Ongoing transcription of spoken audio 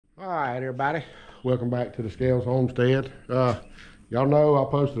All right, everybody. Welcome back to the Scales Homestead. Y'all know I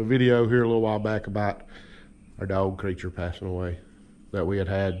posted a video here a little while back about our dog creature passing away that we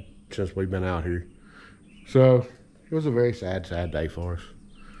had since we've been out here. So it was a very sad day for us.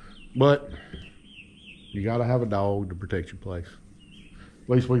 But you gotta have a dog to protect your place. At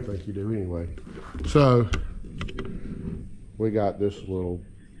least we think you do anyway. So we got this little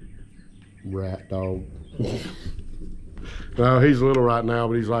rat dog. No, he's little right now,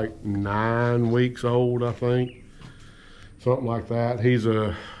 but he's like 9 weeks old, I think. Something like that. He's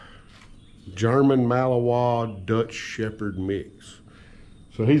a German Malinois Dutch Shepherd mix.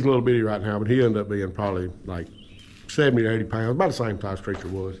 So he's a little bitty right now, but he ended up being probably like 70 or 80 pounds, about the same size creature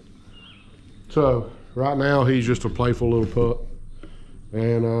was. So right now he's just a playful little pup.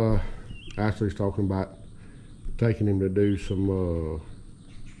 And Ashley's talking about taking him to do some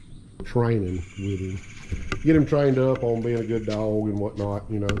training with him. Get him trained up on being a good dog and whatnot,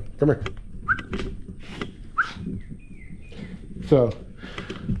 you know. Come here. So,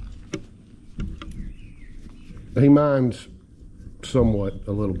 he minds somewhat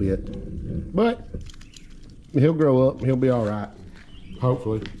a little bit, but he'll grow up, he'll be all right,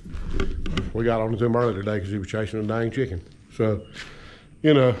 hopefully. We got on to him earlier today because he was chasing a dang chicken. So,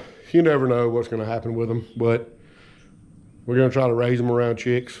 you know, you never know what's going to happen with him, but we're going to try to raise him around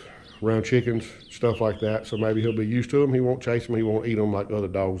chicks, around chickens, stuff like that. So maybe he'll be used to them. He won't chase them. He won't eat them like other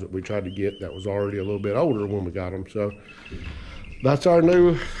dogs that we tried to get that was already a little bit older when we got them. So that's our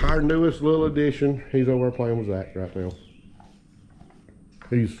newest little addition. He's over there playing with Zach right now.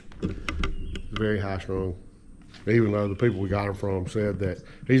 He's very high strung. Even though the people we got him from said that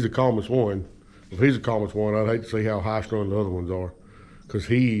he's the calmest one. If he's the calmest one, I'd hate to see how high strung the other ones are, because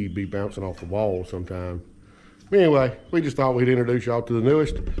he'd be bouncing off the wall sometime. Anyway, we just thought we'd introduce y'all to the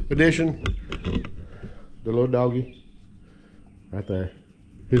newest addition, the little doggy, right there.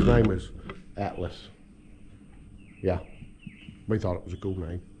 His name is Atlas. Yeah, we thought it was a cool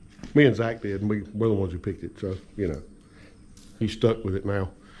name. Me and Zach did, and we're the ones who picked it, so, you know, he's stuck with it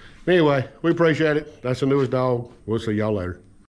now. Anyway, we appreciate it. That's the newest dog. We'll see y'all later.